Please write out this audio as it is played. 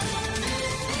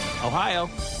Ohio,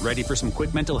 ready for some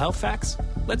quick mental health facts?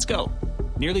 Let's go.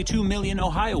 Nearly 2 million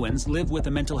Ohioans live with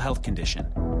a mental health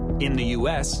condition. In the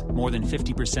U.S., more than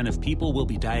 50% of people will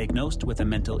be diagnosed with a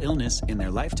mental illness in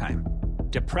their lifetime.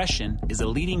 Depression is a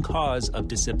leading cause of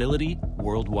disability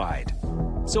worldwide.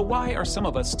 So why are some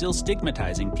of us still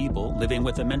stigmatizing people living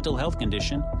with a mental health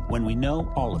condition when we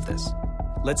know all of this?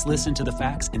 Let's listen to the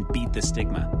facts and beat the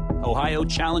stigma. Ohio,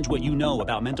 challenge what you know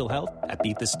about mental health at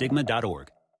beatthestigma.org.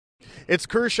 It's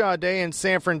Kershaw Day in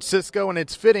San Francisco, and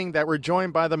it's fitting that we're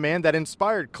joined by the man that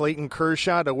inspired Clayton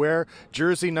Kershaw to wear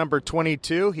jersey number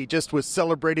 22. He just was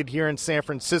celebrated here in San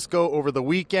Francisco over the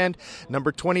weekend.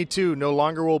 Number 22 no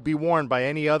longer will be worn by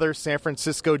any other San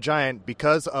Francisco Giant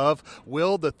because of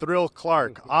Will the Thrill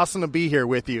Clark. Awesome to be here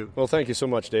with you. Well, thank you so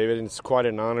much, David. It's quite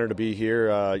an honor to be here,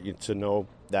 to know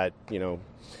that,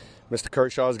 Mr.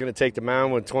 Kershaw is going to take the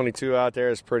mound with 22 out there.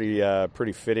 It's pretty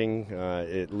fitting.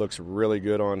 It looks really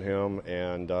good on him,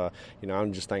 and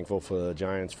I'm just thankful for the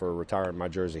Giants for retiring my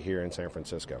jersey here in San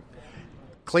Francisco.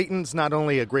 Clayton's not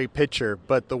only a great pitcher,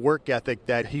 but the work ethic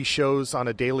that he shows on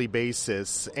a daily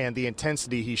basis and the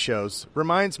intensity he shows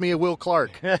reminds me of Will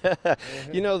Clark.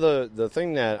 The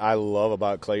thing that I love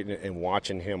about Clayton and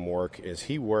watching him work is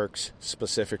he works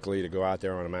specifically to go out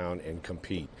there on a mound and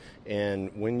compete. And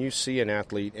when you see an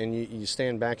athlete, and you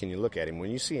stand back and you look at him,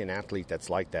 when you see an athlete that's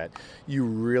like that, you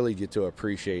really get to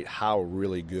appreciate how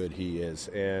really good he is.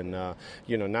 And,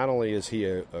 not only is he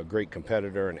a great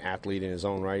competitor and athlete in his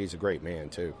own right, he's a great man,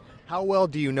 too. How well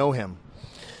do you know him?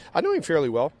 I know him fairly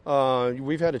well.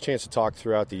 We've had a chance to talk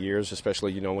throughout the years,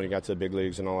 especially, when he got to the big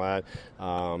leagues and all that.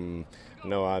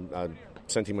 I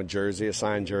sent him a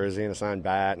signed jersey and a signed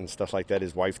bat and stuff like that.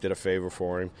 His wife did a favor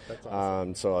for him. That's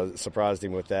awesome. So I surprised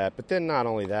him with that. But then not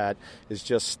only that, is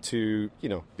just to,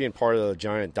 being part of the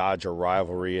Giant-Dodger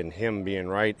rivalry and him being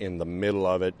right in the middle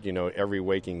of it, every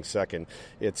waking second,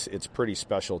 it's pretty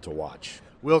special to watch.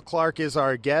 Will Clark is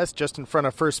our guest, just in front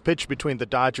of first pitch between the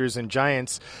Dodgers and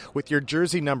Giants. With your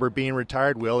jersey number being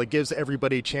retired, Will, it gives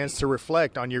everybody a chance to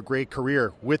reflect on your great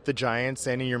career with the Giants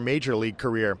and in your major league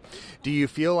career. Do you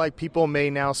feel like people may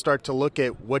now start to look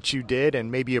at what you did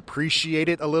and maybe appreciate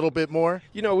it a little bit more?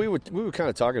 We were kind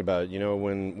of talking about it,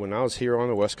 when I was here on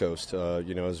the West Coast,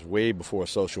 it was way before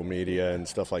social media and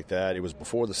stuff like that. It was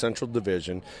before the Central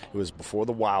Division. It was before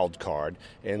the wild card.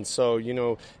 And so,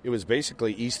 it was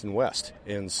basically East and West.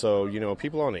 And so,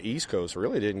 people on the East Coast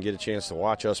really didn't get a chance to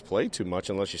watch us play too much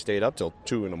unless you stayed up till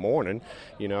 2 in the morning,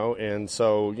 And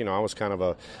so, I was kind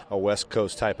of a West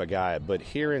Coast type of guy. But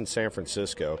here in San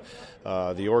Francisco,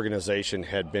 the organization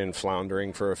had been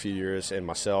floundering for a few years, and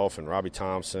myself and Robbie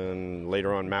Thompson,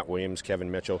 later on Matt Williams,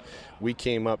 Kevin Mitchell, we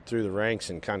came up through the ranks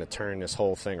and kind of turned this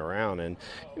whole thing around. And,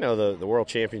 the World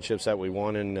Championships that we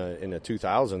won in the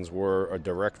 2000s were a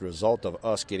direct result of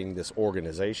us getting this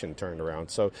organization turned around.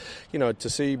 So, to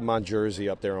see my jersey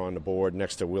up there on the board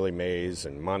next to Willie Mays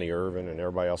and Monty Irvin and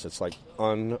everybody else, it's like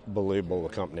unbelievable the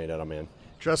company that I'm in.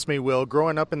 Trust me, Will,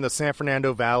 growing up in the San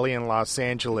Fernando Valley in Los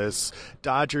Angeles,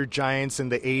 Dodger Giants in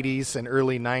the 80s and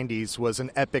early 90s was an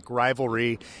epic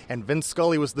rivalry, and Vin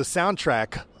Scully was the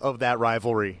soundtrack of that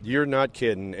rivalry. You're not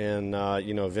kidding. And,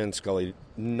 Vin Scully,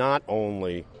 not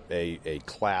only a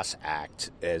class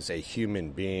act as a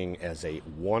human being, as a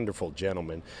wonderful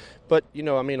gentleman, but,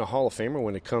 a Hall of Famer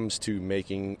when it comes to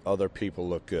making other people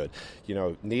look good.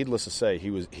 Needless to say,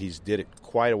 he's did it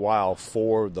quite a while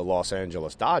for the Los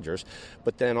Angeles Dodgers,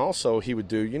 but then also he would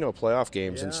do, playoff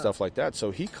games and stuff like that.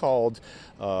 So he called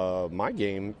my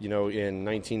game, in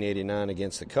 1989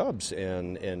 against the Cubs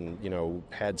and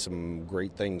had some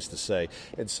great things to say.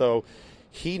 And so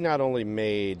he not only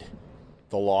made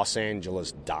the Los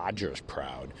Angeles Dodgers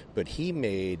proud, but he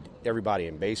made everybody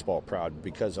in baseball proud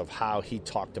because of how he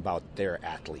talked about their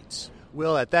athletes.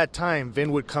 Will, at that time,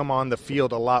 Vin would come on the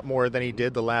field a lot more than he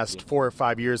did the last 4 or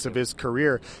 5 years of his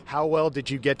career. How well did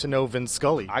you get to know Vin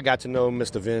Scully? I got to know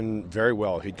Mr. Vin very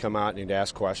well. He'd come out and he'd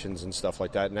ask questions and stuff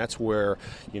like that, and that's where,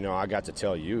 I got to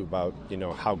tell you about,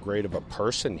 how great of a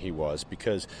person he was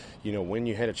because, when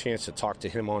you had a chance to talk to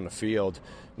him on the field,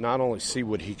 not only see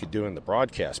what he could do in the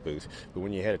broadcast booth, but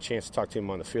when you had a chance to talk to him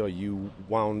on the field, you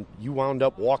wound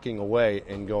up walking away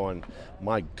and going,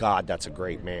 my God, that's a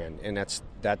great man. And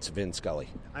that's Vin Scully.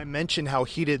 I mentioned how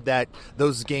heated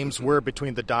those games were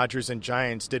between the Dodgers and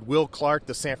Giants. Did Will Clark,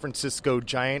 the San Francisco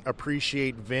Giant,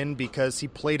 appreciate Vin because he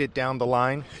played it down the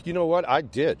line? You know what? I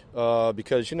did.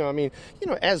 Because,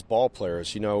 as ball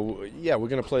players, we're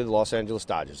going to play the Los Angeles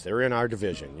Dodgers. They're in our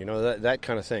division, that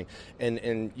kind of thing.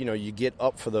 And you get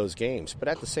up for for those games. But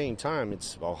at the same time,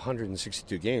 it's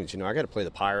 162 games. I got to play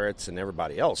the Pirates and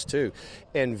everybody else too.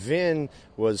 And Vin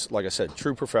was, like I said,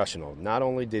 true professional. Not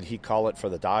only did he call it for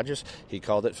the Dodgers, he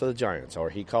called it for the Giants, or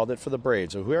he called it for the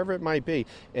Braves, or whoever it might be,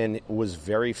 and was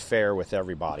very fair with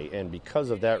everybody. And because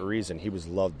of that reason, he was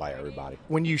loved by everybody.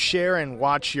 When you share and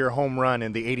watch your home run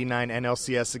in the '89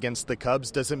 NLCS against the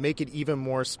Cubs, does it make it even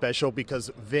more special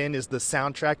because Vin is the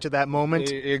soundtrack to that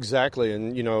moment? Exactly.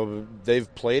 And,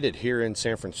 they've played it here in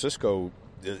San Francisco,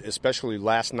 especially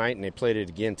last night, and they played it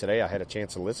again today. I had a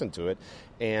chance to listen to it.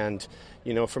 And,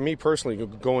 for me personally,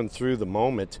 going through the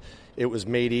moment, it was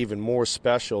made even more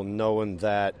special knowing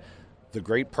that the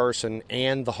great person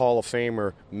and the Hall of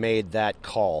Famer made that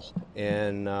call.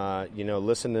 And,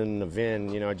 listening to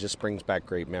Vin, it just brings back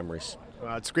great memories.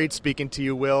 It's great speaking to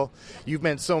you, Will. You've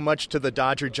meant so much to the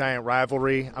Dodger-Giant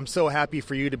rivalry. I'm so happy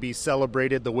for you to be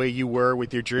celebrated the way you were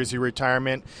with your jersey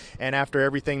retirement. And after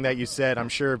everything that you said, I'm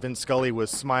sure Vin Scully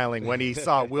was smiling when he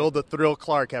saw Will the Thrill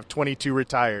Clark have 22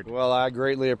 retired. Well, I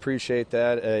greatly appreciate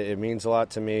that. It means a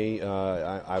lot to me.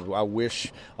 I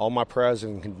wish all my prayers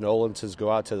and condolences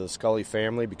go out to the Scully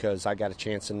family because I got a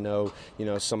chance to know,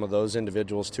 some of those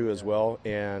individuals too as well.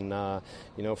 And,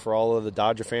 for all of the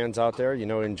Dodger fans out there,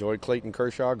 enjoy Clayton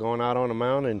Kershaw going out on a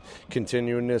mound and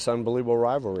continuing this unbelievable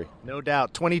rivalry. No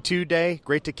doubt. 22 day.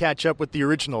 Great to catch up with the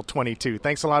original 22.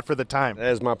 Thanks a lot for the time. It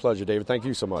is my pleasure, David. Thank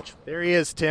you so much. There he is, Tim.